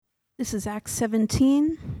This is Acts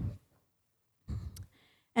 17.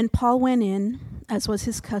 And Paul went in, as was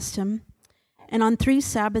his custom, and on 3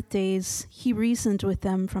 Sabbath days he reasoned with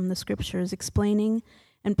them from the Scriptures, explaining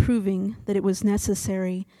and proving that it was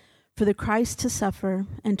necessary for the Christ to suffer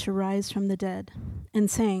and to rise from the dead, and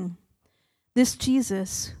saying, "This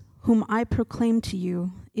Jesus, whom I proclaim to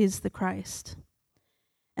you, is the Christ."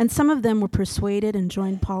 And some of them were persuaded and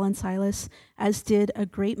joined Paul and Silas, as did a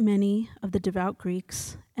great many of the devout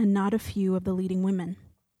Greeks, and not a few of the leading women.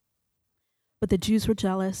 But the Jews were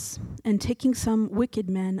jealous, and taking some wicked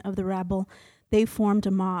men of the rabble, they formed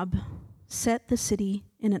a mob, set the city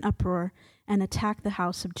in an uproar, and attacked the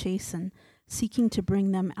house of Jason, seeking to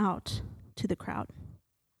bring them out to the crowd.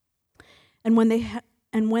 And when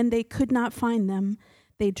they could not find them,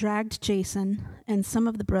 they dragged Jason and some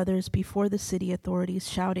of the brothers before the city authorities,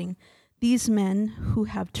 shouting, "These men who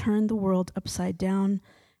have turned the world upside down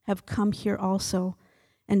have come here also,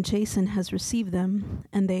 and Jason has received them,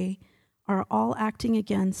 and they are all acting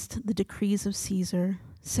against the decrees of Caesar,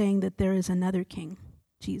 saying that there is another king,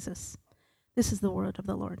 Jesus." This is the word of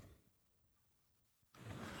the Lord.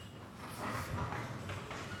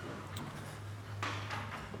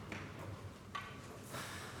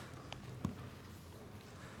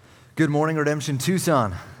 Good morning, Redemption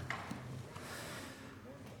Tucson.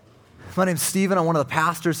 My name's Stephen. I'm one of the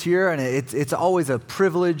pastors here, and it's always a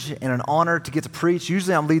privilege and an honor to get to preach.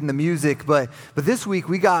 Usually I'm leading the music, but this week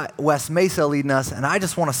we got West Mesa leading us, and I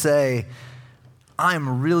just want to say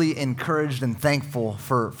I'm really encouraged and thankful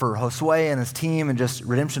for Josue and his team and just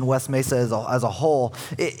Redemption West Mesa as a whole.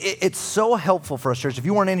 It's so helpful for us, church. If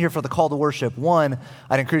you weren't in here for the call to worship, one,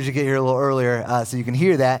 I'd encourage you to get here a little earlier so you can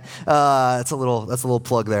hear that. That's a little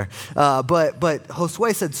plug there. But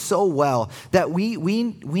Josue said so well that we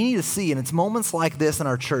need to see, and it's moments like this in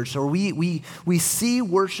our church where we see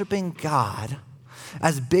worshiping God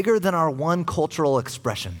as bigger than our one cultural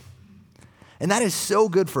expression. And that is so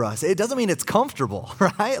good for us. It doesn't mean it's comfortable,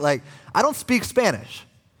 right? Like, I don't speak Spanish.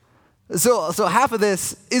 So half of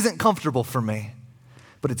this isn't comfortable for me,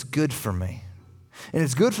 but it's good for me. And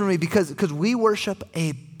it's good for me because we worship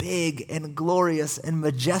a big and glorious and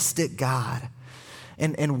majestic God.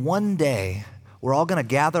 And one day, we're all going to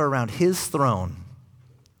gather around his throne.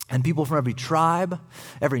 And people from every tribe,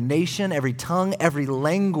 every nation, every tongue, every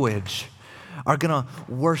language are going to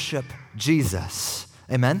worship Jesus.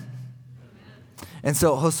 Amen? And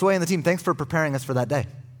so, Josue and the team, thanks for preparing us for that day.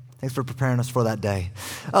 Thanks for preparing us for that day.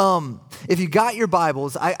 If you got your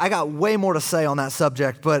Bibles, I got way more to say on that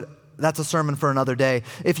subject, but that's a sermon for another day.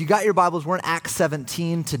 If you got your Bibles, we're in Acts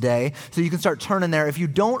 17 today, so you can start turning there. If you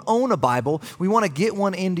don't own a Bible, we want to get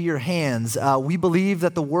one into your hands. We believe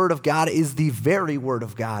that the Word of God is the very Word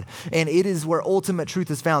of God, and it is where ultimate truth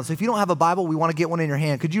is found. So if you don't have a Bible, we want to get one in your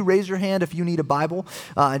hand. Could you raise your hand if you need a Bible?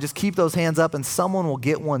 And just keep those hands up, and someone will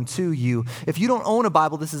get one to you. If you don't own a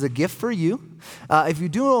Bible, this is a gift for you. If you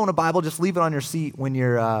do own a Bible, just leave it on your seat when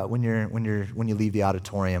you leave the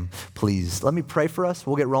auditorium, please. Let me pray for us.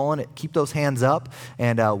 We'll get rolling. Keep those hands up,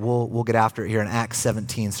 and we'll get after it here in Acts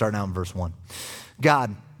 17, starting out in verse 1.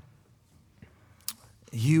 God,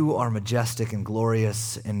 you are majestic and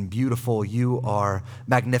glorious and beautiful. You are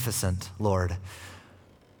magnificent, Lord.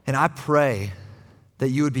 And I pray that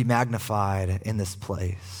you would be magnified in this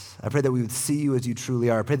place. I pray that we would see you as you truly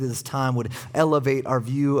are. I pray that this time would elevate our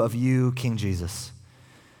view of you, King Jesus.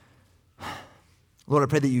 Lord, I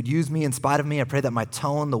pray that you'd use me in spite of me. I pray that my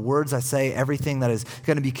tone, the words I say, everything that is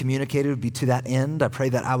going to be communicated would be to that end. I pray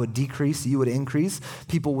that I would decrease, you would increase.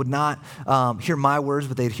 People would not hear my words,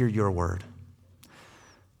 but they'd hear your word.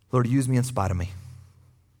 Lord, use me in spite of me.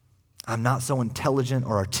 I'm not so intelligent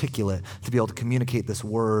or articulate to be able to communicate this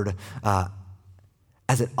word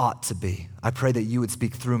as it ought to be. I pray that you would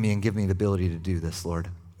speak through me and give me the ability to do this, Lord.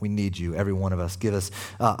 We need you, every one of us. Give us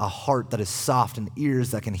a heart that is soft and ears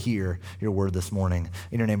that can hear your word this morning.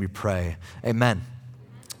 In your name we pray. Amen.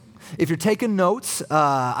 If you're taking notes,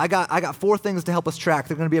 I got 4 things to help us track.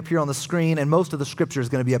 They're going to be up here on the screen, and most of the scripture is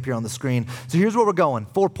going to be up here on the screen. So here's where we're going.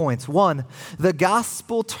 4 points. 1, the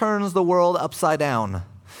gospel turns the world upside down.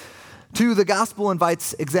 2, the gospel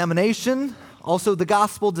invites examination. Also, the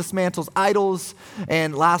gospel dismantles idols.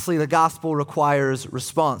 And lastly, the gospel requires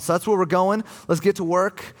response. So that's where we're going. Let's get to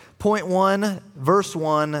work. Point 1, verse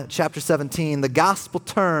 1, chapter 17. The gospel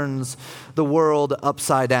turns the world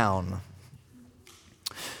upside down.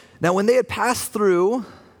 Now, when they had passed through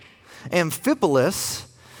Amphipolis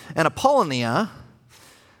and Apollonia,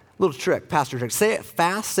 little trick, pastor trick. Say it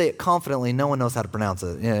fast, say it confidently. No one knows how to pronounce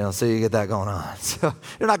it, so you get that going on. So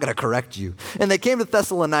they're not going to correct you. And they came to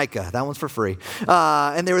Thessalonica. That one's for free.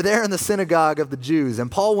 And they were there in the synagogue of the Jews.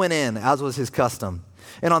 And Paul went in, as was his custom.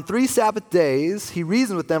 And on 3 Sabbath days, he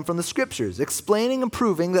reasoned with them from the scriptures, explaining and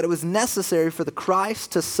proving that it was necessary for the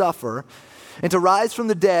Christ to suffer and to rise from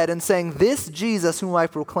the dead, and saying, this Jesus whom I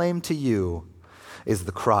proclaim to you is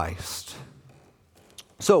the Christ.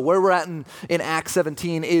 So where we're at in Acts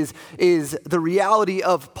 17 is the reality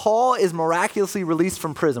of Paul is miraculously released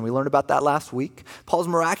from prison. We learned about that last week. Paul's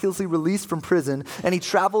miraculously released from prison, and he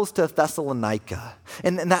travels to Thessalonica.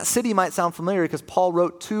 And that city might sound familiar because Paul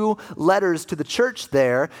wrote 2 letters to the church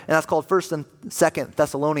there, and that's called 1st and 2nd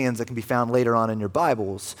Thessalonians, that can be found later on in your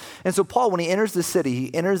Bibles. And so Paul, when he enters the city,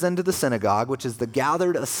 he enters into the synagogue, which is the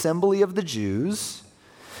gathered assembly of the Jews.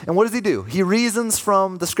 And what does he do? He reasons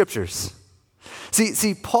from the scriptures.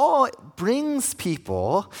 See, Paul brings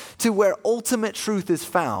people to where ultimate truth is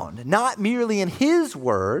found, not merely in his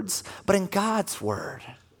words, but in God's word.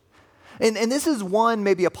 And this is one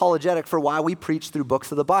maybe apologetic for why we preach through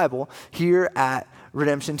books of the Bible here at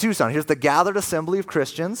Redemption Tucson. Here's the gathered assembly of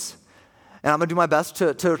Christians, and I'm going to do my best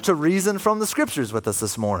to reason from the scriptures with us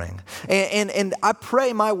this morning. And I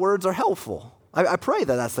pray my words are helpful. I pray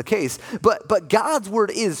that that's the case. But God's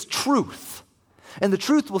word is truth. And the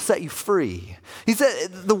truth will set you free. He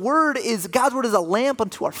said God's word is a lamp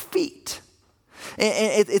unto our feet.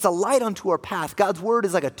 And it's a light unto our path. God's word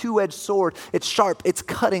is like a 2-edged sword. It's sharp, it's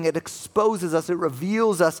cutting, it exposes us, it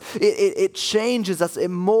reveals us, it changes us, it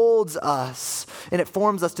molds us, and it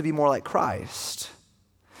forms us to be more like Christ.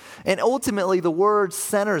 And ultimately, the word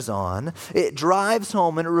centers on, it drives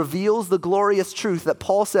home and it reveals the glorious truth that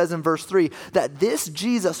Paul says in verse 3, that this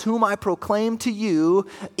Jesus whom I proclaim to you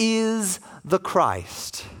is the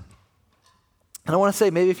Christ. And I want to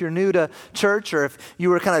say, maybe if you're new to church or if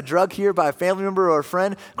you were kind of drugged here by a family member or a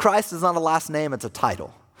friend, Christ is not a last name, it's a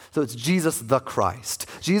title. So it's Jesus the Christ,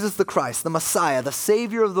 the Messiah, the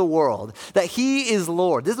Savior of the world, that he is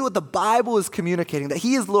Lord. This is what the Bible is communicating, that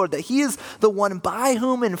he is Lord, that he is the one by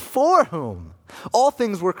whom and for whom all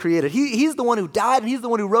things were created. He's the one who died and he's the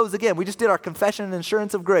one who rose again. We just did our confession and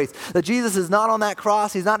assurance of grace, that Jesus is not on that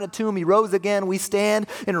cross, he's not in a tomb, he rose again. We stand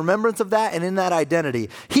in remembrance of that and in that identity.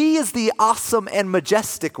 He is the awesome and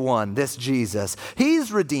majestic one, this Jesus.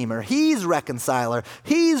 He's Redeemer, he's Reconciler,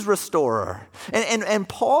 he's Restorer. And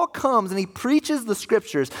Paul comes and he preaches the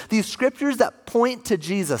scriptures, these scriptures that point to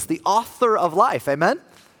Jesus, the author of life. Amen?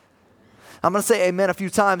 I'm going to say amen a few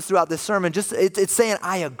times throughout this sermon. Just it's saying,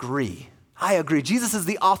 I agree. Jesus is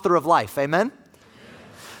the author of life. Amen?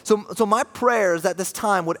 So my prayer is that this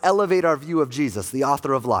time would elevate our view of Jesus, the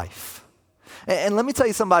author of life. And let me tell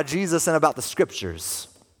you something about Jesus and about the scriptures.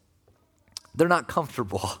 They're not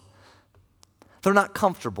comfortable.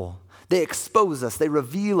 They expose us. They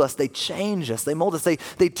reveal us. They change us. They mold us.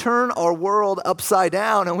 They turn our world upside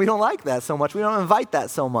down, and we don't like that so much. We don't invite that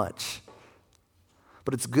so much.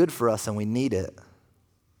 But it's good for us, and we need it.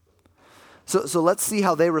 So let's see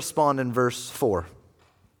how they respond in verse 4.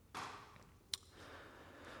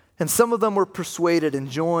 And some of them were persuaded and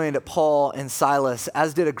joined Paul and Silas,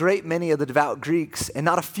 as did a great many of the devout Greeks, and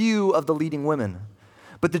not a few of the leading women.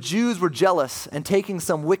 But the Jews were jealous, and taking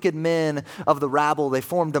some wicked men of the rabble, they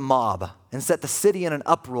formed a mob and set the city in an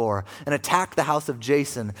uproar and attacked the house of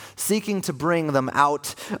Jason, seeking to bring them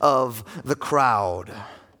out of the crowd.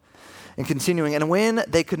 And continuing, and when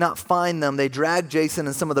they could not find them, they dragged Jason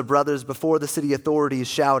and some of the brothers before the city authorities,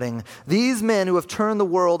 shouting, "These men who have turned the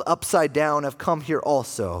world upside down have come here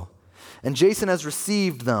also. And Jason has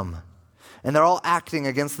received them. And they're all acting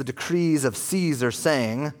against the decrees of Caesar,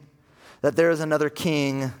 saying that there is another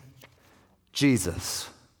king, Jesus."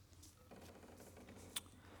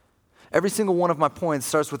 Every single one of my points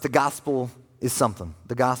starts with the gospel is something.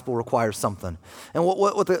 The gospel requires something. And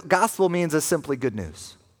what the gospel means is simply good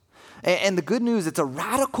news. And the good news, it's a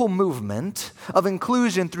radical movement of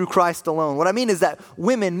inclusion through Christ alone. What I mean is that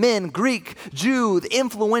women, men, Greek, Jew,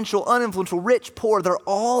 influential, uninfluential, rich, poor, they're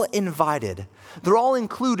all invited. They're all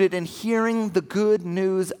included in hearing the good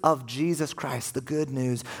news of Jesus Christ, the good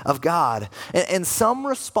news of God. And some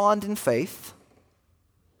respond in faith,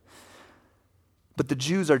 but the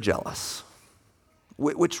Jews are jealous,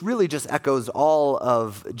 which really just echoes all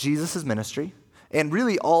of Jesus' ministry and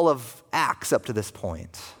really all of Acts up to this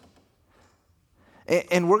point.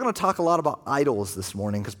 And we're going to talk a lot about idols this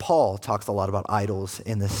morning because Paul talks a lot about idols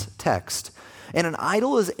in this text. And an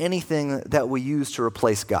idol is anything that we use to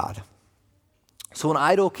replace God. So an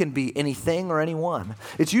idol can be anything or anyone.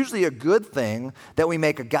 It's usually a good thing that we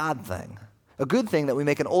make a God thing, a good thing that we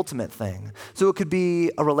make an ultimate thing. So it could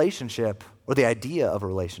be a relationship or the idea of a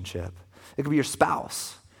relationship. It could be your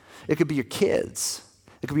spouse. It could be your kids.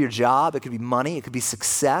 It could be your job. It could be money. It could be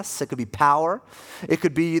success. It could be power. It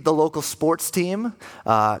could be the local sports team,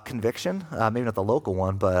 conviction. Maybe not the local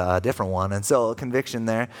one, but a different one. And so conviction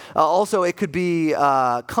there. Also, it could be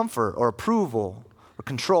comfort or approval or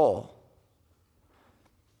control.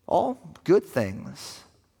 All good things.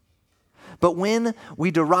 But when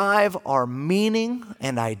we derive our meaning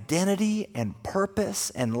and identity and purpose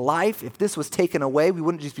and life, if this was taken away, we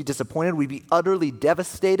wouldn't just be disappointed, we'd be utterly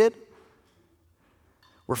devastated.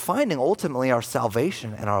 We're finding ultimately our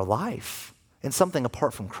salvation and our life in something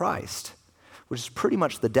apart from Christ, which is pretty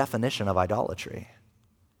much the definition of idolatry.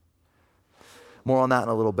 More on that in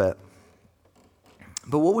a little bit.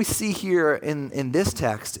 But what we see here in this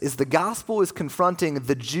text is the gospel is confronting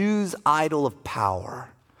the Jews' idol of power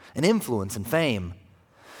and influence and fame.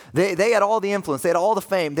 They had all the influence, they had all the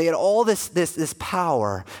fame, they had all this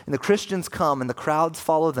power, and the Christians come and the crowds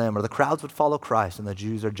follow them, or the crowds would follow Christ, and the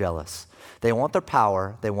Jews are jealous. They want their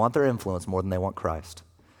power, they want their influence more than they want Christ.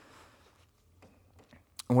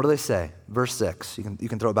 And what do they say? Verse 6, you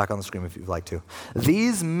can throw it back on the screen if you'd like to.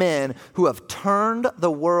 These men who have turned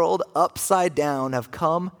the world upside down have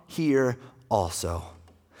come here also.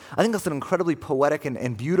 I think that's an incredibly poetic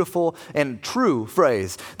and beautiful and true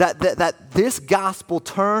phrase, that this gospel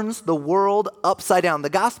turns the world upside down. The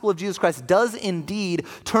gospel of Jesus Christ does indeed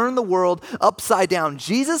turn the world upside down.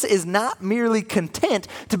 Jesus is not merely content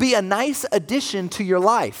to be a nice addition to your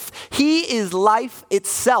life. He is life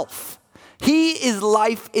itself. He is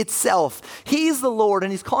life itself. He's the Lord,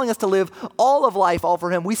 and he's calling us to live all of life, all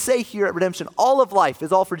for him. We say here at Redemption, all of life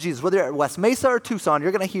is all for Jesus. Whether you're at West Mesa or Tucson,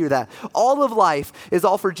 you're going to hear that. All of life is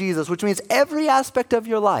all for Jesus, which means every aspect of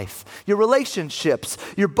your life, your relationships,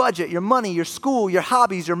 your budget, your money, your school, your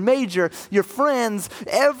hobbies, your major, your friends,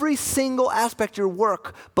 every single aspect of your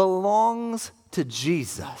work belongs to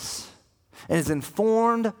Jesus and is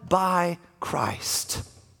informed by Christ.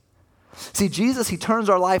 See, Jesus, he turns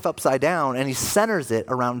our life upside down and he centers it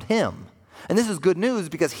around him. And this is good news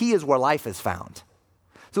because he is where life is found.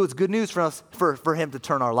 So it's good news for us, for him to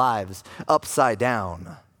turn our lives upside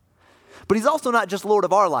down. But he's also not just Lord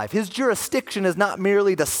of our life. His jurisdiction is not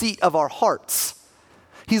merely the seat of our hearts.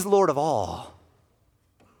 He's Lord of all.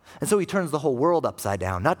 And so he turns the whole world upside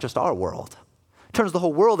down, not just our world. He turns the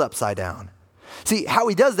whole world upside down. See, how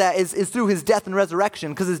he does that is through his death and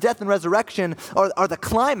resurrection, because his death and resurrection are the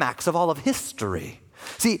climax of all of history.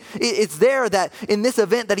 See, it's there that in this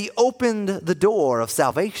event that he opened the door of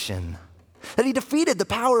salvation, that he defeated the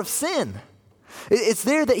power of sin. It's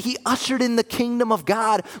there that he ushered in the kingdom of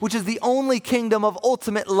God, which is the only kingdom of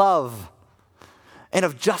ultimate love and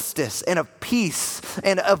of justice and of peace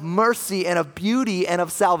and of mercy and of beauty and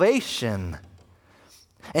of salvation.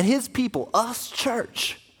 And his people, us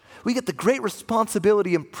church, we get the great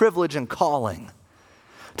responsibility and privilege and calling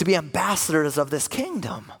to be ambassadors of this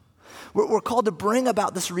kingdom. We're called to bring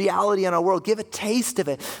about this reality in our world, give a taste of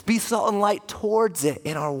it, be salt and light towards it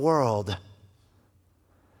in our world.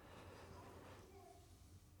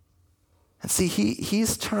 And see,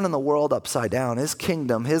 he's turning the world upside down. His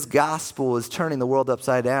kingdom, his gospel is turning the world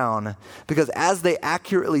upside down because as they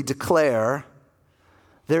accurately declare,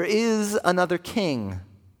 there is another king,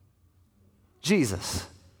 Jesus.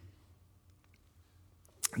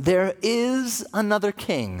 There is another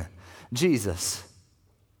king, Jesus.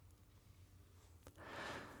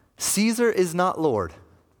 Caesar is not Lord.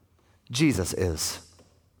 Jesus is.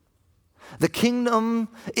 The kingdom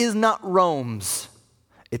is not Rome's.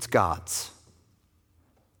 It's God's.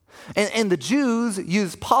 And the Jews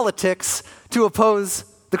use politics to oppose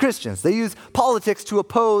the Christians. They use politics to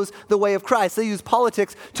oppose the way of Christ. They use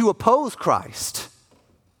politics to oppose Christ.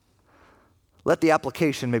 Let the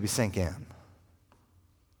application maybe sink in.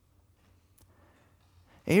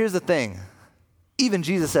 And here's the thing. Even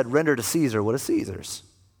Jesus said, render to Caesar what is Caesar's,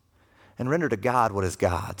 and render to God what is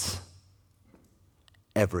God's.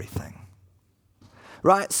 Everything.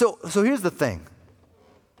 Right? So here's the thing.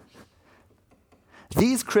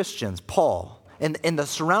 These Christians, Paul, and the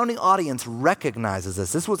surrounding audience recognizes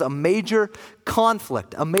this. This was a major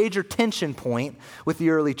conflict, a major tension point with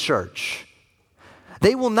the early church.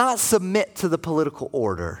 They will not submit to the political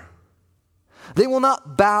order. They will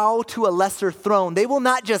not bow to a lesser throne. They will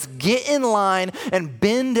not just get in line and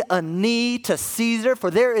bend a knee to Caesar, for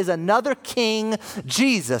there is another king,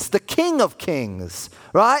 Jesus, the King of Kings,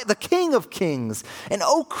 right? The King of Kings. And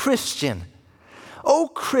oh Christian,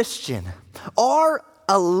 our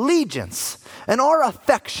allegiance and our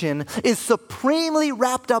affection is supremely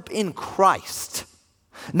wrapped up in Christ.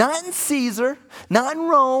 Not in Caesar, not in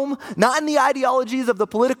Rome, not in the ideologies of the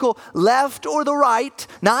political left or the right,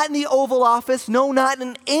 not in the Oval Office, no, not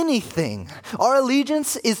in anything. Our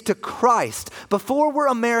allegiance is to Christ. Before we're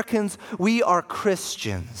Americans, we are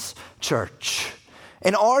Christians, church.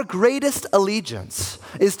 And our greatest allegiance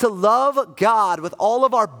is to love God with all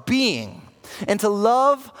of our being and to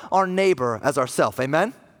love our neighbor as ourselves.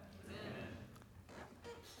 Amen?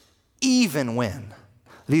 Even when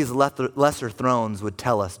these lesser thrones would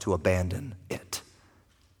tell us to abandon it.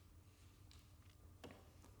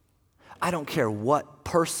 I don't care what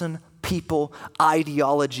person, people,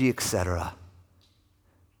 ideology, etc.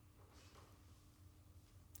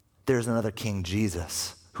 There's another King,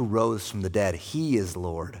 Jesus, who rose from the dead. He is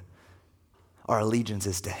Lord. Our allegiance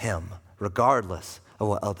is to him, regardless of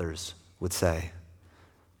what others would say.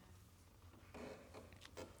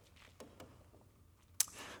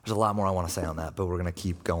 There's a lot more I want to say on that, but we're going to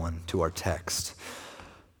keep going to our text.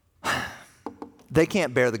 They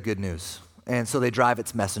can't bear the good news, and so they drive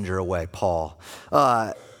its messenger away, Paul.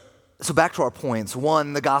 So back to our points.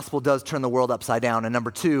 One, the gospel does turn the world upside down, and number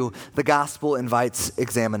two, the gospel invites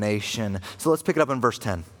examination. So let's pick it up in verse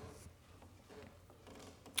 10.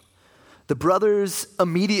 The brothers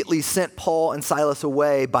immediately sent Paul and Silas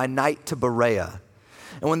away by night to Berea,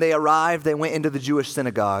 and when they arrived, they went into the Jewish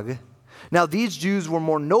synagogue. Now these Jews were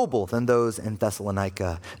more noble than those in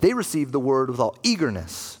Thessalonica. They received the word with all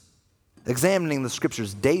eagerness, examining the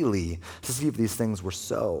scriptures daily to see if these things were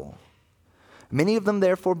so. Many of them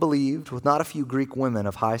therefore believed, with not a few Greek women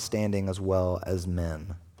of high standing as well as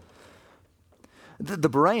men. The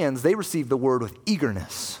Bereans, they received the word with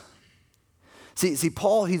eagerness. See,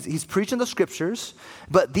 Paul, he's preaching the scriptures,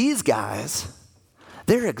 but these guys,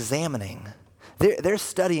 they're examining. They're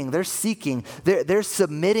studying, they're seeking, they're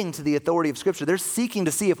submitting to the authority of Scripture. They're seeking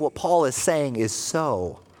to see if what Paul is saying is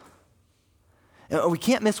so. And we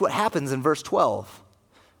can't miss what happens in verse 12.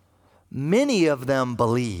 Many of them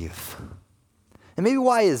believe. And maybe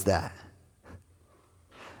why is that?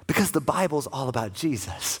 Because the Bible's all about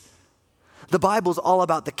Jesus. The Bible's all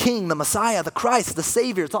about the King, the Messiah, the Christ, the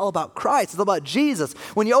Savior. It's all about Christ. It's all about Jesus.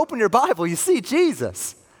 When you open your Bible, you see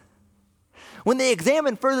Jesus. When they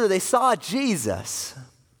examined further, they saw Jesus.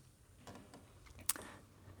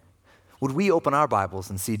 Would we open our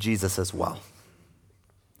Bibles and see Jesus as well?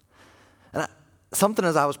 And something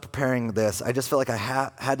as I was preparing this, I just felt like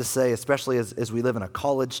I had to say, especially as we live in a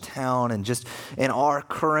college town and just in our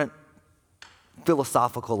current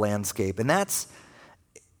philosophical landscape, and that's,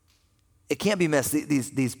 it can't be missed.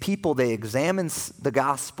 These people, they examine the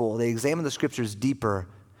gospel, they examine the scriptures deeper,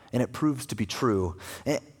 and it proves to be true.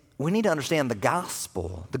 And we need to understand the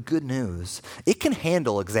gospel, the good news. It can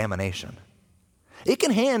handle examination. It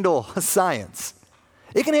can handle science.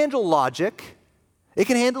 It can handle logic. It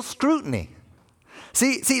can handle scrutiny.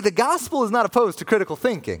 See, the gospel is not opposed to critical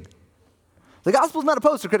thinking. The gospel is not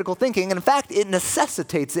opposed to critical thinking, and in fact, it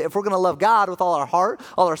necessitates it if we're going to love God with all our heart,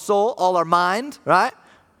 all our soul, all our mind, right?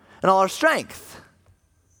 And all our strength.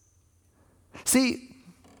 See,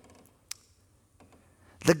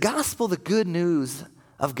 the gospel, the good news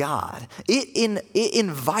of God, it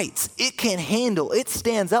invites, it can handle, it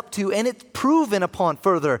stands up to, and it's proven upon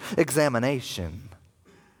further examination.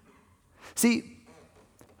 See,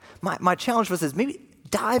 my challenge for us is maybe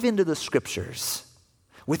dive into the scriptures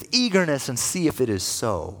with eagerness and see if it is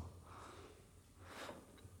so.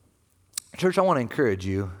 Church, I want to encourage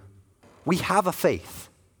you. We have a faith,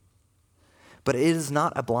 but it is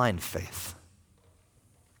not a blind faith.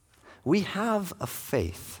 We have a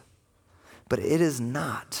faith, but it is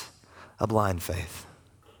not a blind faith.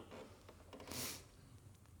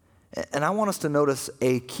 And I want us to notice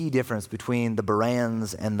a key difference between the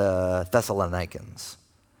Bereans and the Thessalonians.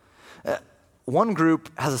 One group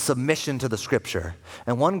has a submission to the Scripture,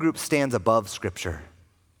 and one group stands above Scripture.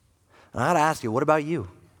 And I got to ask you, what about you?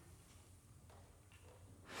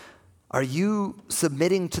 Are you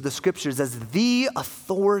submitting to the Scriptures as the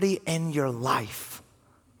authority in your life?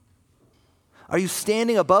 Are you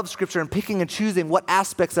standing above Scripture and picking and choosing what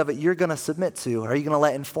aspects of it you're going to submit to? Are you going to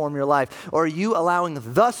let inform your life? Or are you allowing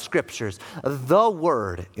the Scriptures, the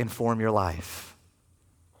Word, inform your life?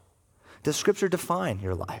 Does Scripture define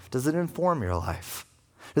your life? Does it inform your life?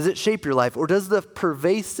 Does it shape your life? Or does the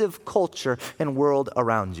pervasive culture and world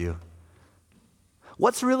around you?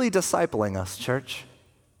 What's really discipling us, church?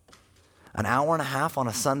 An hour and a half on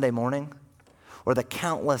a Sunday morning? Or the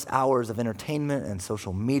countless hours of entertainment and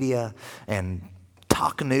social media and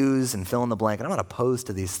talk news and fill in the blank? And I'm not opposed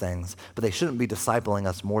to these things, but they shouldn't be discipling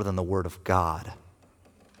us more than the Word of God.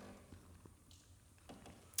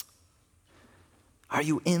 Are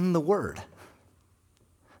you in the Word?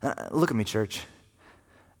 Look at me, church.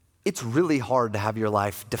 it's really hard to have your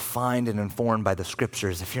life defined and informed by the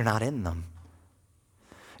scriptures if you're not in them.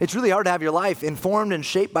 It's really hard to have your life informed and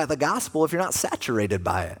shaped by the gospel if you're not saturated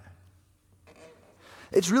by it.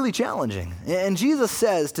 It's really challenging. And Jesus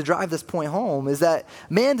says, to drive this point home, is that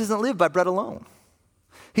man doesn't live by bread alone.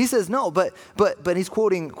 He says, no, but he's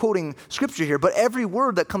quoting scripture here, but every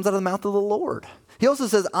word that comes out of the mouth of the Lord. He also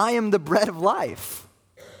says, I am the bread of life.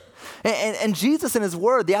 And Jesus in his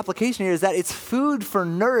word, the application here is that it's food for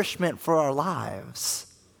nourishment for our lives.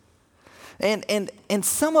 And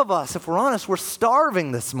some of us, if we're honest, we're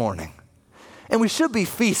starving this morning. And we should be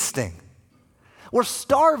feasting. We're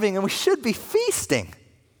starving and we should be feasting.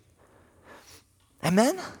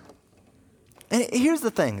 Amen? And here's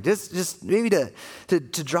the thing, just maybe to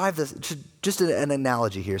drive this, just an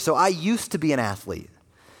analogy here. So I used to be an athlete.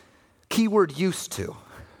 Keyword used to.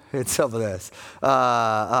 It's some of this.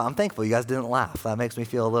 I'm thankful you guys didn't laugh. That makes me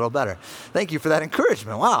feel a little better. Thank you for that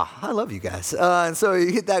encouragement. Wow, I love you guys. And so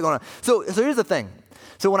you get that going on. So here's the thing.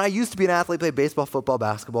 So when I used to be an athlete, play baseball, football,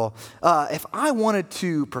 basketball, if I wanted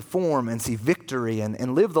to perform and see victory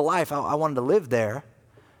and live the life I wanted to live there,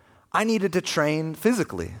 I needed to train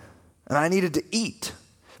physically. And I needed to eat.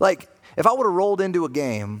 Like, if I would have rolled into a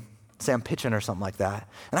game, say I'm pitching or something like that,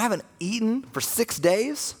 and I haven't eaten for 6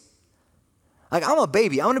 days, like, I'm a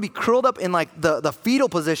baby. I'm going to be curled up in, like, the fetal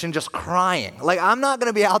position just crying. Like, I'm not going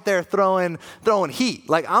to be out there throwing heat.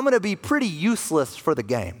 Like, I'm going to be pretty useless for the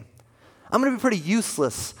game. I'm going to be pretty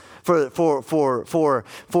useless for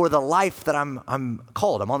the life that I'm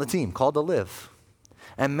called. I'm on the team, called to live.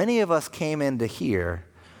 And many of us came into here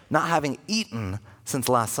not having eaten since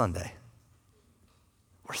last Sunday.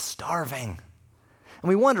 We're starving. And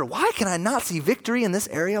we wonder, why can I not see victory in this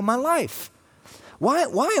area of my life? Why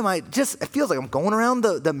am I it feels like I'm going around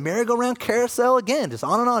the merry-go-round carousel again, just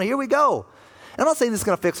on and on, here we go. And I'm not saying this is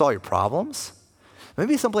going to fix all your problems.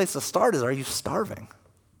 Maybe some place to start is, are you starving?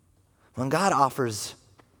 When God offers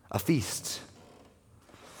a feast.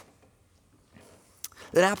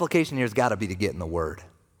 The application here has got to be to get in the Word.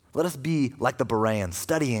 Let us be like the Bereans,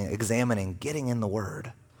 studying, examining, getting in the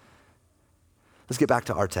Word. Let's get back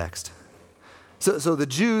to our text. So the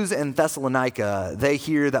Jews in Thessalonica, they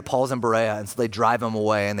hear that Paul's in Berea, and so they drive him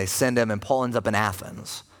away, and they send him, and Paul ends up in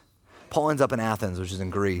Athens. Paul ends up in Athens, which is in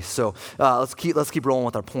Greece. So let's keep rolling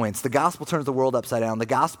with our points. The gospel turns the world upside down. The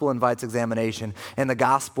gospel invites examination, and the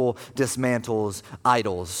gospel dismantles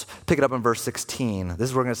idols. Pick it up in verse 16. This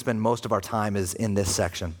is where we're going to spend most of our time, is in this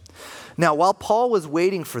section. Now, while Paul was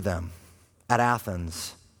waiting for them at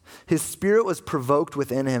Athens, his spirit was provoked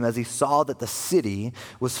within him as he saw that the city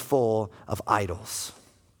was full of idols.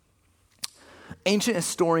 Ancient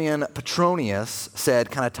historian Petronius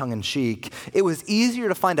said, kind of tongue-in-cheek, it was easier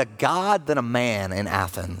to find a god than a man in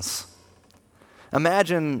Athens.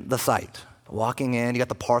 Imagine the sight. Walking in, you got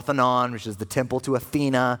the Parthenon, which is the temple to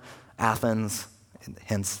Athena, Athens,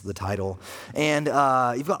 hence the title. And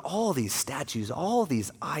you've got all these statues, all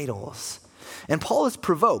these idols. And Paul is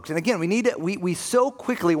provoked. And again, we so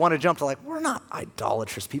quickly want to jump to, like, we're not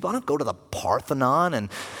idolatrous people. I don't go to the Parthenon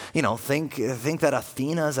and, think that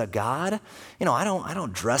Athena is a god. I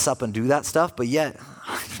don't dress up and do that stuff, but yet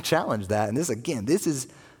I challenge that. And this is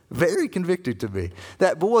very convicting to me.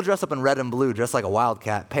 But we'll dress up in red and blue, dress like a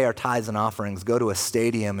wildcat, pay our tithes and offerings, go to a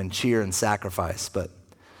stadium and cheer and sacrifice. But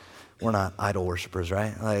we're not idol worshipers,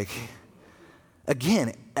 right? Like,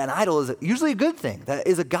 again, an idol is usually a good thing. That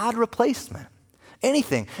is a God replacement.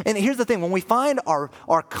 Anything. And here's the thing. When we find our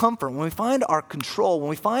comfort, when we find our control, when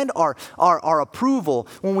we find our approval,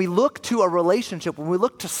 when we look to a relationship, when we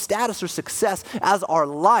look to status or success as our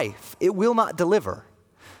life, it will not deliver.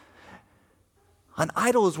 An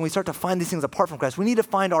idol is when we start to find these things apart from Christ. We need to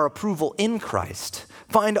find our approval in Christ.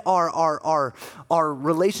 Find our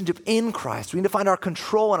relationship in Christ. We need to find our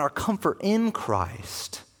control and our comfort in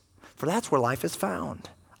Christ. For that's where life is found.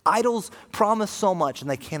 Idols promise so much and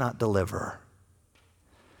they cannot deliver.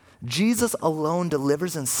 Jesus alone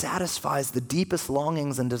delivers and satisfies the deepest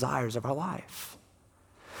longings and desires of our life.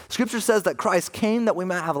 Scripture says that Christ came that we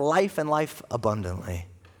might have life and life abundantly.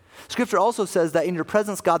 Scripture also says that in your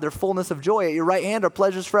presence, God, there's fullness of joy. At your right hand are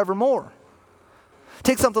pleasures forevermore.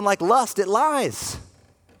 Take something like lust, it lies.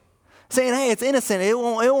 Saying, hey, it's innocent,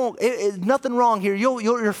 nothing wrong here,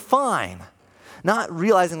 you're fine. Not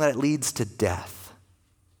realizing that it leads to death.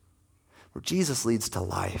 Where Jesus leads to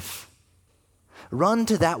life. Run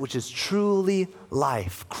to that which is truly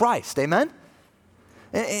life. Christ, amen?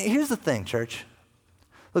 And here's the thing, church.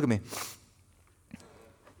 Look at me.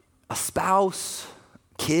 A spouse,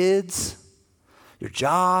 kids, your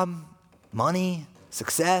job, money,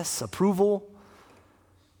 success, approval.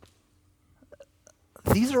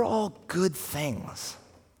 These are all good things.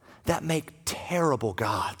 that make terrible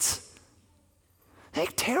gods. They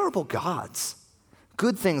make terrible gods.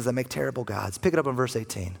 Good things that make terrible gods. Pick it up in verse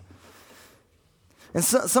 18. And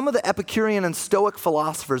some of the Epicurean and Stoic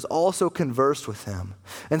philosophers also conversed with him.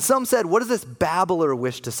 And some said, what does this babbler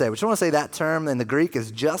wish to say? Which I want to say that term in the Greek is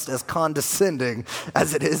just as condescending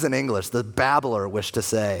as it is in English. The babbler wish to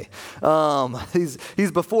say.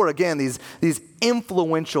 He's before, again, these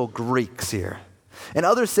influential Greeks here. And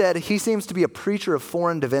others said he seems to be a preacher of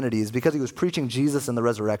foreign divinities because he was preaching Jesus and the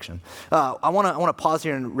resurrection. I want to pause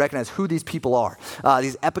here and recognize who these people are.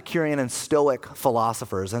 These Epicurean and Stoic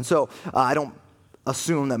philosophers. And so I don't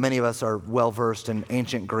assume that many of us are well-versed in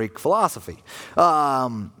ancient Greek philosophy.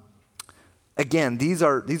 Again, these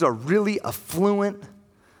are really affluent,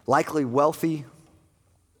 likely wealthy,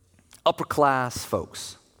 upper-class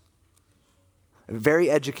folks. Very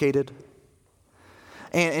educated.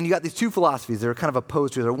 And you got these two philosophies that are kind of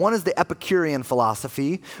opposed to each other. One is the Epicurean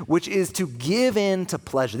philosophy, which is to give in to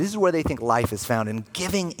pleasure. This is where they think life is found, in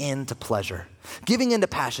giving in to pleasure. Giving in to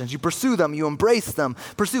passions. You pursue them, you embrace them,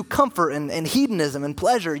 pursue comfort and hedonism and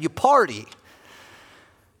pleasure. You party.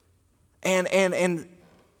 And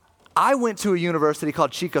I went to a university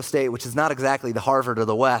called Chico State, which is not exactly the Harvard of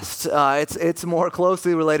the West. It's more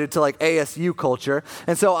closely related to like ASU culture.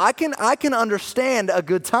 And so I can understand a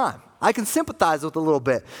good time. I can sympathize with a little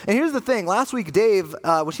bit. And here's the thing. Last week, Dave,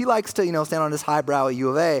 which he likes to, stand on his highbrow at U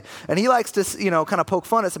of A, and he likes to, kind of poke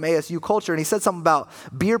fun at some ASU culture, and he said something about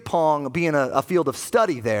beer pong being a field of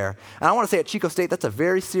study there. And I want to say at Chico State, that's a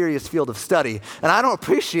very serious field of study. And I don't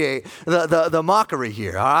appreciate the mockery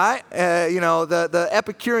here, all right? The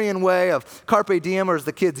Epicurean way of carpe diem, or as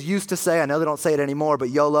the kids used to say, I know they don't say it anymore, but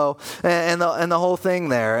YOLO, and the whole thing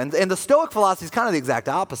there. And the Stoic philosophy is kind of the exact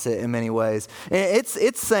opposite in many ways.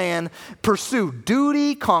 It's saying, pursue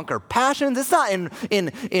duty, conquer passions. It's not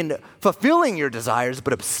in fulfilling your desires,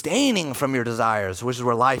 but abstaining from your desires, which is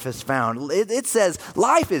where life is found. It says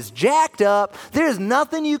life is jacked up. There's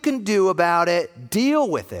nothing you can do about it. Deal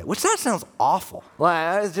with it, which that sounds awful.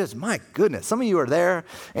 Like, it's just, my goodness. Some of you are there,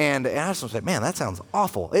 and I just want to say, man, that sounds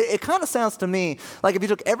awful. It kind of sounds to me like if you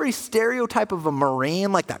took every stereotype of a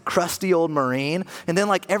Marine, like that crusty old Marine, and then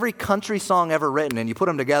like every country song ever written, and you put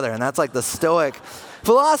them together, and that's like the Stoic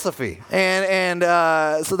philosophy.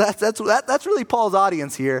 So that's really Paul's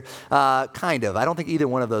audience here, kind of. I don't think either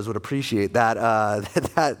one of those would appreciate that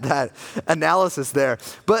that analysis there.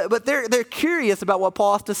 But they're curious about what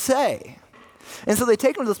Paul has to say. And so they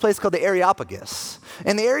take him to this place called the Areopagus.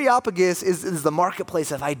 And the Areopagus is the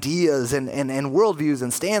marketplace of ideas and worldviews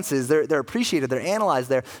and stances. They're appreciated, they're analyzed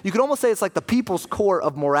there. You could almost say it's like the people's core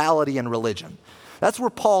of morality and religion. That's where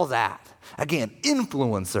Paul's at. Again,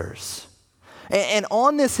 influencers. And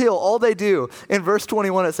on this hill, all they do, in verse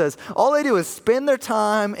 21 it says, all they do is spend their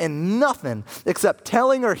time in nothing except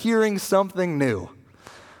telling or hearing something new.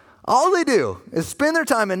 All they do is spend their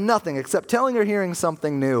time in nothing except telling or hearing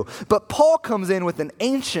something new. But Paul comes in with an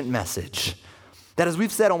ancient message that, as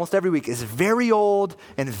we've said almost every week, is very old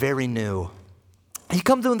and very new. He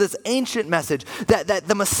comes in with this ancient message that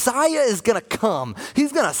the Messiah is going to come.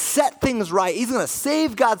 He's going to set things right. He's going to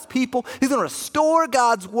save God's people. He's going to restore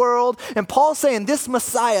God's world. And Paul's saying this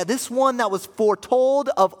Messiah, this one that was foretold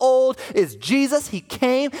of old, is Jesus. He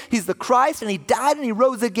came. He's the Christ, and he died and he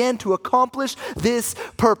rose again to accomplish this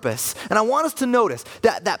purpose. And I want us to notice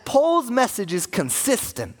that Paul's message is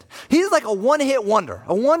consistent. He's like a one-hit wonder,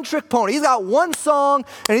 a one-trick pony. He's got one song,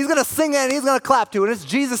 and he's going to sing it, and he's going to clap to it, and it's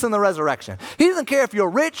Jesus and the resurrection. He doesn't care if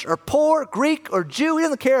you're rich or poor, Greek or Jew. He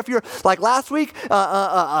doesn't care if you're, like last week,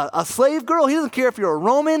 a slave girl. He doesn't care if you're a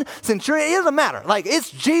Roman centurion. It doesn't matter. Like,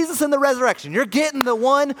 it's Jesus and the resurrection. You're getting the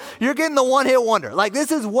one-hit wonder. Like,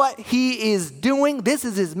 this is what he is doing. This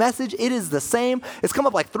is his message. It is the same. It's come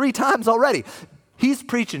up like 3 times already. He's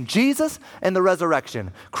preaching Jesus and the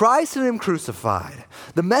resurrection, Christ and him crucified.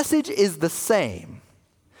 The message is the same,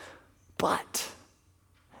 but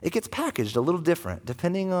it gets packaged a little different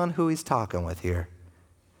depending on who he's talking with here.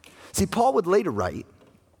 See, Paul would later write,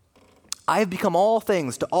 I have become all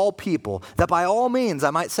things to all people, that by all means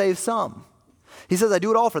I might save some. He says, I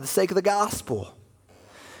do it all for the sake of the gospel.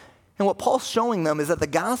 And what Paul's showing them is that the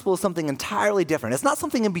gospel is something entirely different. It's not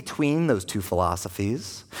something in between those two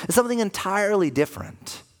philosophies. It's something entirely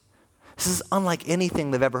different. This is unlike anything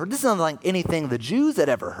they've ever heard. This is unlike anything the Jews had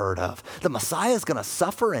ever heard of. The Messiah is going to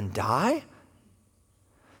suffer and die?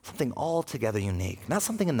 Something altogether unique, not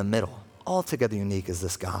something in the middle. Altogether unique is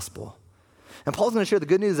this gospel. And Paul's going to share the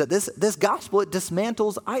good news that this gospel, it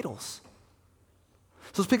dismantles idols.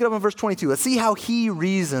 So let's pick it up in verse 22. Let's see how he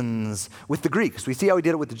reasons with the Greeks. We see how he did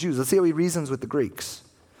it with the Jews. Let's see how he reasons with the Greeks.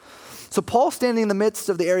 So Paul, standing in the midst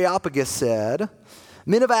of the Areopagus, said,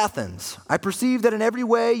 Men of Athens, I perceive that in every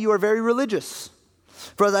way you are very religious.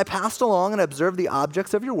 For as I passed along and observed the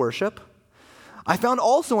objects of your worship, I found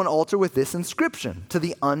also an altar with this inscription, to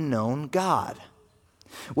the unknown God.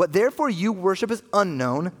 What therefore you worship is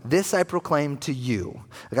unknown, this I proclaim to you.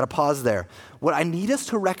 I got to pause there. What I need us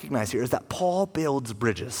to recognize here is that Paul builds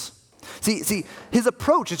bridges. See, his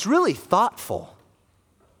approach, it's really thoughtful.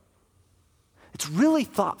 It's really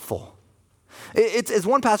thoughtful. It's, as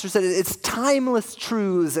one pastor said, it's timeless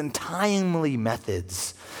truths and timely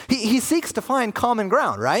methods. He seeks to find common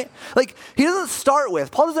ground, right? Like, he doesn't start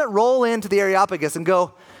with, Paul doesn't roll into the Areopagus and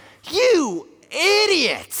go, you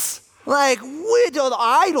idiots! Like, the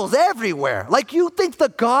idols everywhere. Like, you think the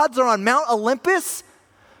gods are on Mount Olympus?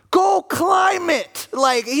 Go climb it.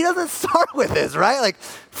 Like, he doesn't start with this, right? Like,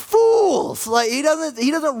 fools. Like, he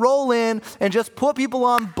doesn't roll in and just put people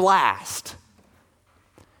on blast.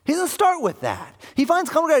 He doesn't start with that. He finds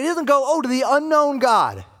common ground. He doesn't go, to the unknown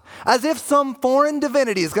God, as if some foreign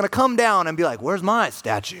divinity is going to come down and be like, where's my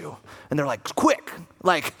statue? And they're like, quick,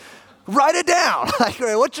 like, write it down. Like,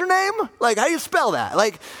 what's your name? Like, how do you spell that?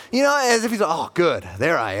 Like, as if he's like, oh, good,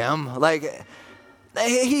 there I am. Like,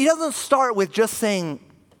 he doesn't start with just saying,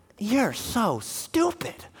 you're so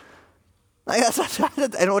stupid. Like,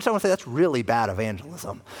 and what I want to say, that's really bad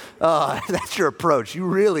evangelism. That's your approach. You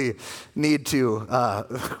really need to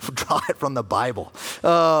draw it from the Bible.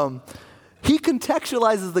 He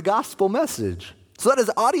contextualizes the gospel message so that his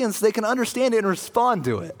audience, they can understand it and respond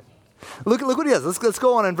to it. Look what he does. Let's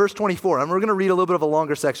go on in verse 24. And we're going to read a little bit of a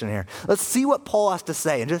longer section here. Let's see what Paul has to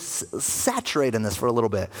say and just saturate in this for a little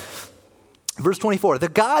bit. Verse 24, the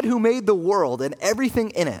God who made the world and everything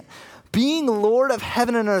in it, being Lord of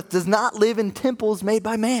heaven and earth, does not live in temples made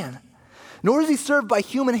by man, nor is he served by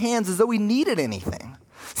human hands as though he needed anything,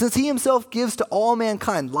 since he himself gives to all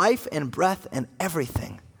mankind life and breath and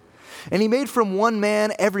everything. And he made from one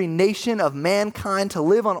man every nation of mankind to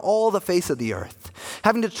live on all the face of the earth,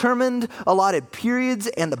 having determined allotted periods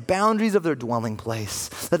and the boundaries of their dwelling place,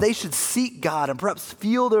 that they should seek God and perhaps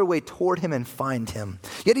feel their way toward him and find him.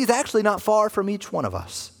 Yet he's actually not far from each one of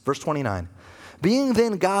us. Verse 29. Being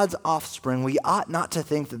then God's offspring, we ought not to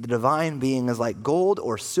think that the divine being is like gold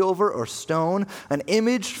or silver or stone, an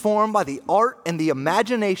image formed by the art and the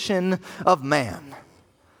imagination of man.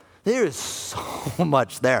 There is so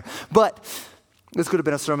much there. But this could have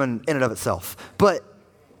been a sermon in and of itself. But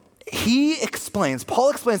Paul explains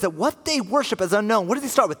that what they worship is unknown. What does he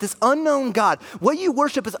start with? This unknown God. What you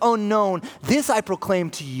worship is unknown. This I proclaim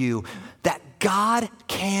to you, that God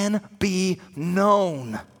can be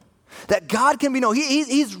known. That God can be known.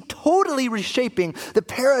 He's totally reshaping the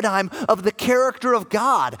paradigm of the character of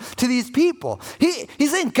God to these people.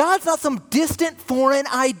 He's saying God's not some distant foreign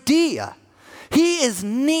idea. He is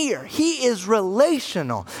near. He is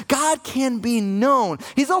relational. God can be known.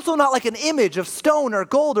 He's also not like an image of stone or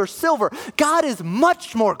gold or silver. God is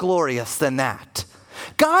much more glorious than that.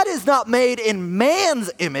 God is not made in man's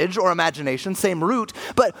image or imagination, same root,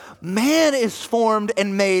 but man is formed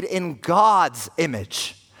and made in God's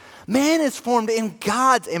image. Man is formed in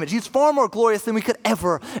God's image. He's far more glorious than we could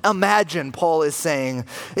ever imagine, Paul is saying.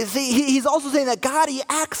 See, he's also saying that God, he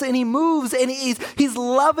acts and he moves and he's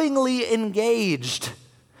lovingly engaged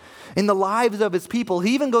in the lives of his people.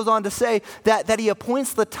 He even goes on to say that he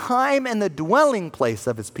appoints the time and the dwelling place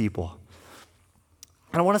of his people.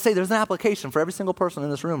 And I want to say there's an application for every single person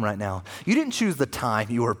in this room right now. You didn't choose the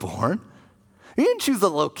time you were born. You didn't choose the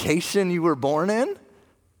location you were born in.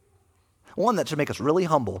 One, that should make us really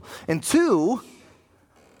humble. And two,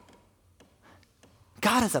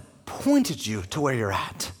 God has appointed you to where you're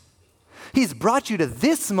at. He's brought you to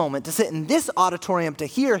this moment to sit in this auditorium to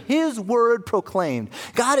hear his word proclaimed.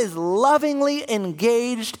 God is lovingly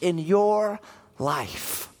engaged in your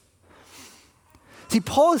life. See,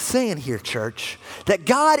 Paul is saying here, church, that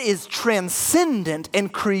God is transcendent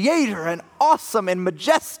and creator and awesome and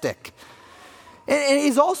majestic. And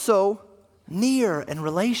he's also near and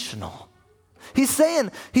relational. He's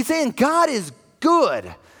saying God is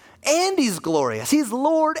good and he's glorious. He's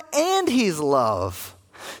Lord and he's love.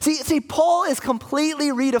 See, Paul is completely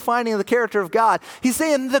redefining the character of God. He's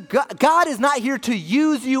saying God is not here to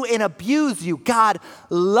use you and abuse you. God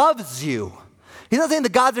loves you. He's not saying the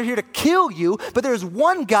gods are here to kill you, but there's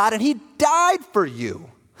one God and he died for you.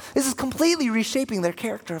 This is completely reshaping their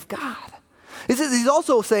character of God. He's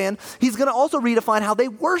also saying he's going to also redefine how they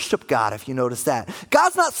worship God, if you notice that.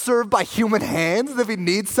 God's not served by human hands if he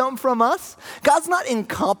needs something from us. God's not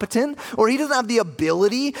incompetent, or he doesn't have the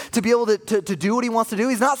ability to be able to do what he wants to do.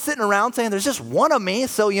 He's not sitting around saying, there's just one of me,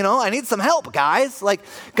 so, I need some help, guys. Like,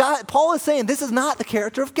 God, Paul is saying this is not the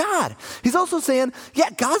character of God. He's also saying,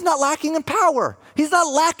 God's not lacking in power. He's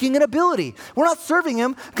not lacking in ability. We're not serving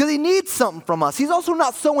him because he needs something from us. He's also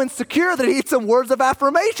not so insecure that he needs some words of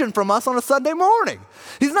affirmation from us on a Sunday morning.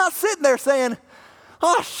 He's not sitting there saying,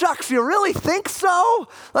 oh, shucks, you really think so?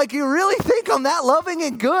 Like, you really think I'm that loving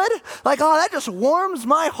and good? Like, oh, that just warms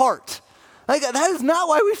my heart. Like, that is not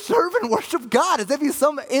why we serve and worship God, as if he's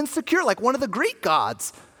some insecure, like one of the Greek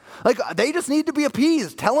gods. Like, they just need to be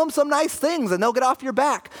appeased. Tell them some nice things and they'll get off your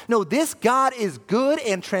back. No, this God is good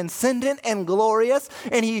and transcendent and glorious,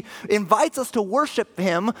 and he invites us to worship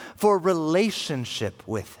him for relationship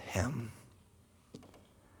with him.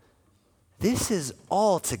 This is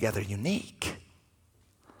altogether unique.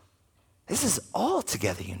 This is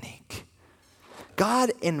altogether unique.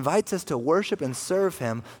 God invites us to worship and serve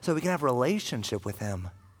him so we can have a relationship with him.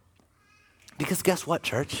 Because guess what,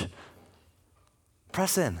 church?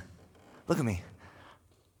 Press in. Look at me.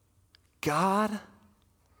 God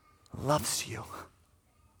loves you.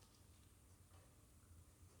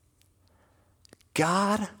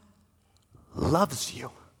 God loves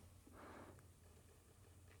you.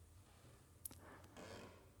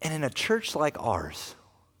 And in a church like ours,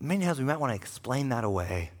 many times we might want to explain that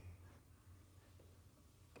away,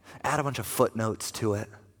 add a bunch of footnotes to it.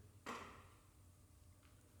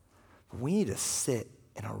 We need to sit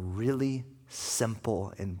in a really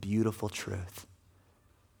simple and beautiful truth.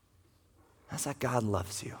 That's that God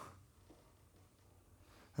loves you.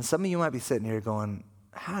 And some of you might be sitting here going,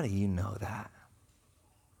 how do you know that?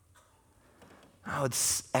 I would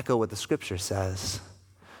echo what the scripture says,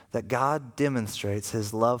 that God demonstrates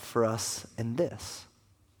his love for us in this.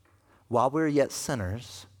 While we were yet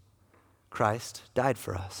sinners, Christ died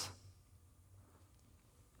for us.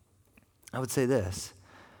 I would say this,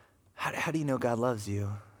 how do you know God loves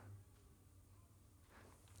you?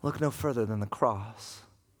 Look no further than the cross.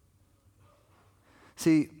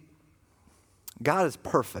 See, God is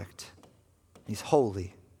perfect. He's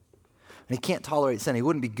holy. And he can't tolerate sin. He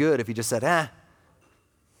wouldn't be good if he just said, I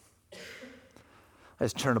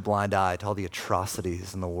just turn a blind eye to all the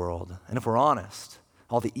atrocities in the world. And if we're honest,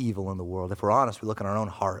 all the evil in the world, if we're honest, we look in our own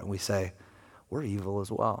heart and we say, we're evil as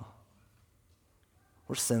well.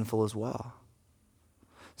 We're sinful as well.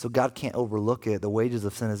 So God can't overlook it. The wages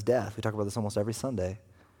of sin is death. We talk about this almost every Sunday.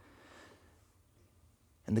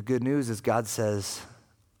 And the good news is God says,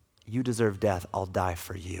 you deserve death, I'll die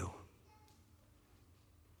for you.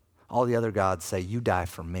 All the other gods say, you die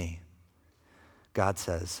for me. God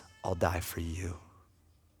says, I'll die for you.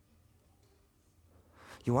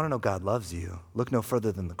 You want to know God loves you? Look no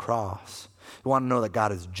further than the cross. You want to know that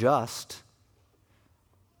God is just?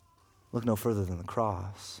 Look no further than the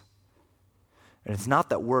cross. And it's not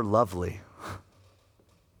that we're lovely.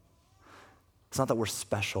 It's not that we're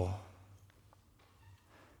special.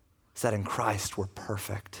 It's that in Christ we're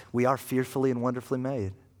perfect. We are fearfully and wonderfully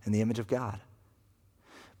made in the image of God.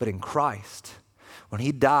 But in Christ, when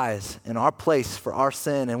he dies in our place for our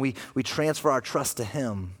sin and we transfer our trust to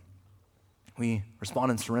him, we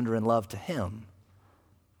respond and surrender in love to him.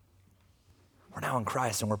 We're now in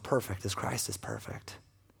Christ and we're perfect as Christ is perfect.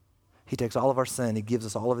 He takes all of our sin. He gives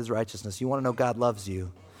us all of his righteousness. You want to know God loves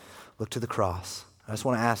you? Look to the cross. I just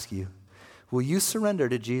want to ask you, will you surrender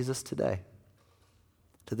to Jesus today?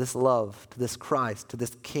 To this love, to this Christ, to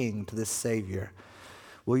this King, to this Savior?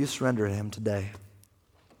 Will you surrender to him today?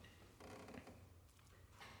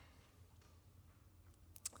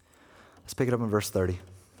 Let's pick it up in verse 30.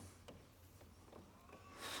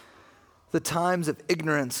 The times of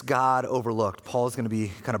ignorance God overlooked. Paul is going to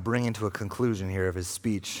be kind of bringing to a conclusion here of his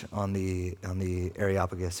speech on the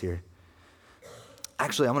Areopagus here.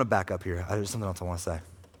 Actually, I'm going to back up here. There's something else I want to say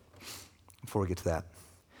before we get to that.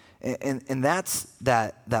 And that's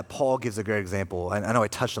that Paul gives a great example. I know I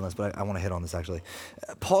touched on this, but I want to hit on this actually.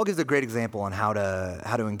 Paul gives a great example on how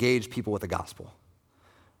to engage people with the gospel.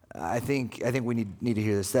 I think we need to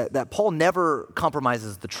hear this. That Paul never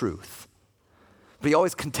compromises the truth. But he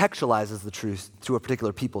always contextualizes the truth to a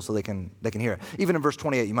particular people so they can hear it. Even in verse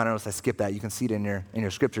 28, you might notice I skipped that. You can see it in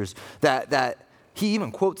your scriptures, that he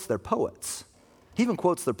even quotes their poets. He even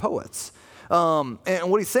quotes their poets.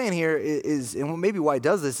 And what he's saying here is, and maybe why he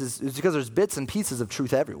does this is because there's bits and pieces of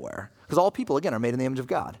truth everywhere. Because all people, again, are made in the image of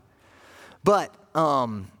God. But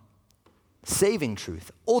saving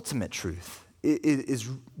truth, ultimate truth, is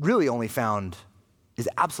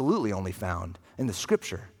absolutely only found in the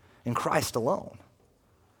scripture. in Christ alone.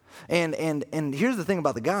 And here's the thing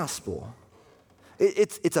about the gospel.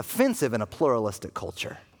 It's offensive in a pluralistic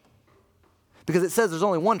culture. Because it says there's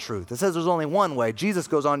only one truth. It says there's only one way. Jesus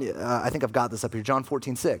goes on, I think I've got this up here, John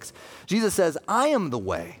 14:6. Jesus says, I am the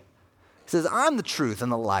way. He says, I'm the truth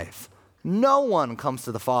and the life. No one comes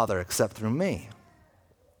to the Father except through me.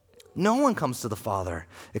 No one comes to the Father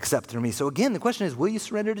except through me. So again, the question is, will you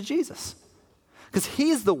surrender to Jesus? Because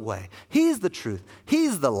he's the way. He's the truth.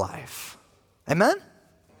 He's the life. Amen?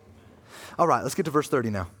 All right, let's get to verse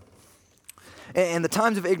 30 now. And the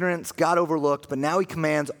times of ignorance God overlooked, but now he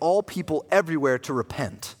commands all people everywhere to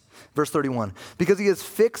repent. Verse 31, because he has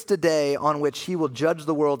fixed a day on which he will judge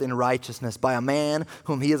the world in righteousness by a man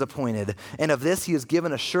whom he has appointed. And of this he has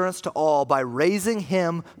given assurance to all by raising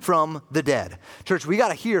him from the dead. Church, we got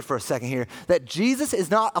to hear for a second here that Jesus is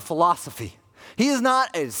not a philosophy. He is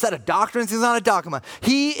not a set of doctrines. He's not a dogma.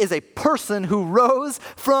 He is a person who rose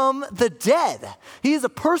from the dead. He is a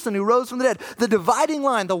person who rose from the dead. The dividing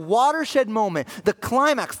line, the watershed moment, the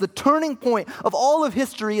climax, the turning point of all of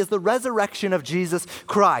history is the resurrection of Jesus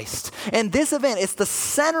Christ. And this event, it's the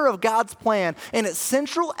center of God's plan, and it's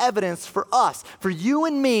central evidence for us, for you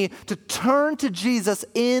and me, to turn to Jesus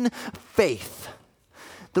in faith.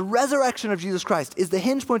 The resurrection of Jesus Christ is the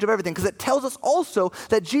hinge point of everything because it tells us also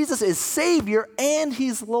that Jesus is Savior and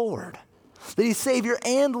he's Lord. That he's Savior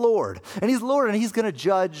and Lord. And he's Lord and he's going to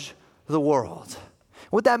judge the world.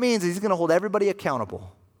 What that means is he's going to hold everybody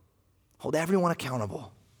accountable. Hold everyone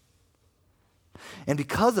accountable. And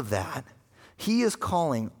because of that, he is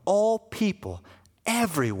calling all people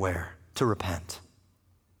everywhere to repent.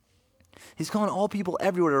 He's calling all people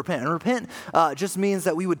everywhere to repent. And repent just means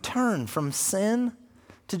that we would turn from sin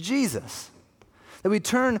to Jesus. That we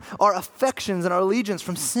turn our affections and our allegiance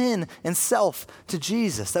from sin and self to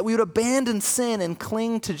Jesus. That we would abandon sin and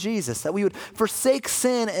cling to Jesus. That we would forsake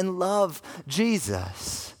sin and love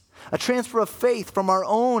Jesus. A transfer of faith from our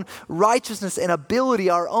own righteousness and ability,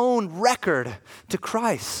 our own record, to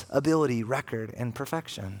Christ's ability, record, and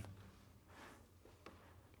perfection.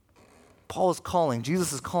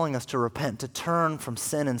 Jesus is calling us to repent, to turn from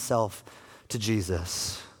sin and self to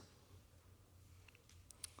Jesus.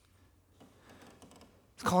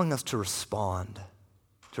 He's calling us to respond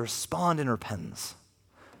in repentance.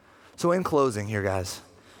 So in closing here, guys,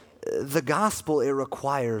 the gospel, it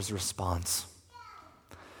requires response.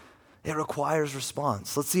 It requires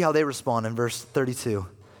response. Let's see how they respond in verse 32.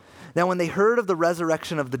 Now, when they heard of the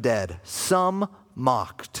resurrection of the dead, some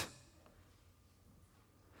mocked.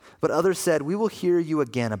 But others said, we will hear you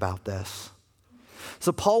again about this.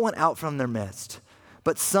 So Paul went out from their midst,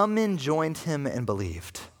 but some men joined him and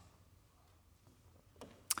believed.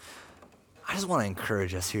 I just want to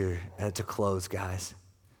encourage us here to close, guys,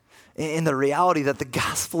 in the reality that the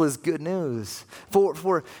gospel is good news.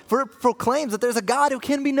 For it proclaims that there's a God who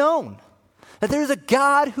can be known. That there's a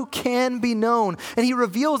God who can be known. And he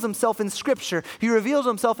reveals himself in Scripture. He reveals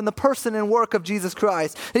himself in the person and work of Jesus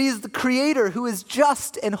Christ. That he is the Creator who is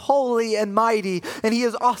just and holy and mighty. And he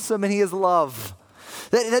is awesome and he is love.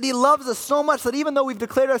 That he loves us so much that even though we've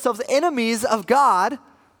declared ourselves enemies of God,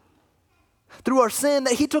 through our sin,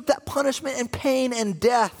 that he took that punishment and pain and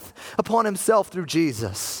death upon himself through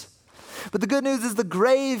Jesus. But the good news is the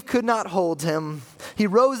grave could not hold him. He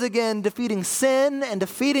rose again, defeating sin and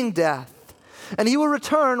defeating death. And he will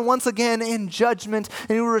return once again in judgment,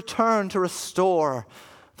 and he will return to restore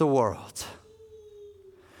the world.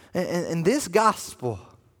 And this gospel,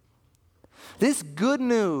 this good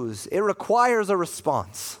news, it requires a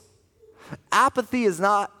response. Apathy is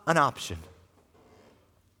not an option.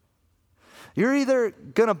 You're either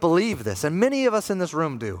going to believe this, and many of us in this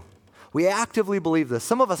room do. We actively believe this.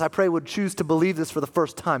 Some of us, I pray, would choose to believe this for the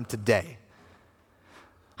first time today.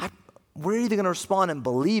 We're either going to respond and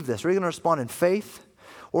believe this, we're going to respond in faith,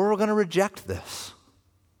 or we're going to reject this.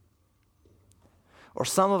 Or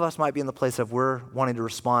some of us might be in the place of we're wanting to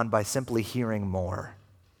respond by simply hearing more.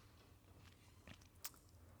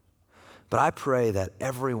 But I pray that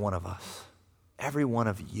every one of us, every one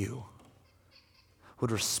of you,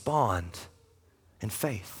 would respond in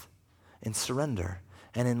faith, in surrender,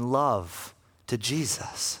 and in love to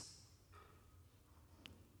Jesus.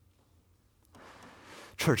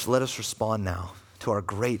 Church, let us respond now to our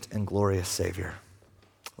great and glorious Savior.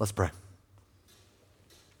 Let's pray.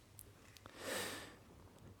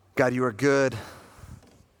 God, you are good.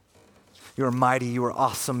 You are mighty. You are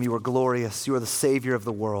awesome. You are glorious. You are the Savior of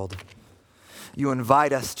the world. You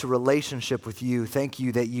invite us to relationship with you. Thank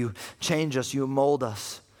you that you change us. You mold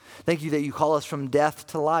us. Thank you that you call us from death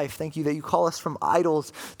to life. Thank you that you call us from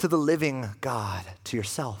idols to the living God, to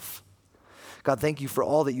yourself. God, thank you for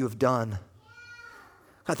all that you have done.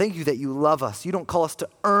 God, thank you that you love us. You don't call us to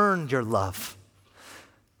earn your love,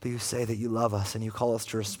 but you say that you love us and you call us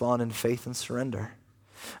to respond in faith and surrender.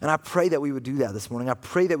 And I pray that we would do that this morning. I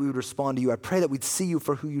pray that we would respond to you. I pray that we'd see you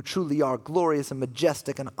for who you truly are, glorious and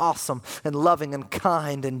majestic and awesome and loving and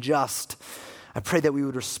kind and just. I pray that we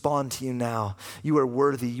would respond to you now. You are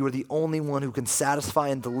worthy. You are the only one who can satisfy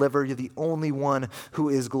and deliver. You're the only one who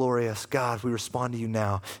is glorious. God, we respond to you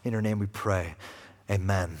now. In your name we pray.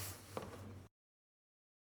 Amen.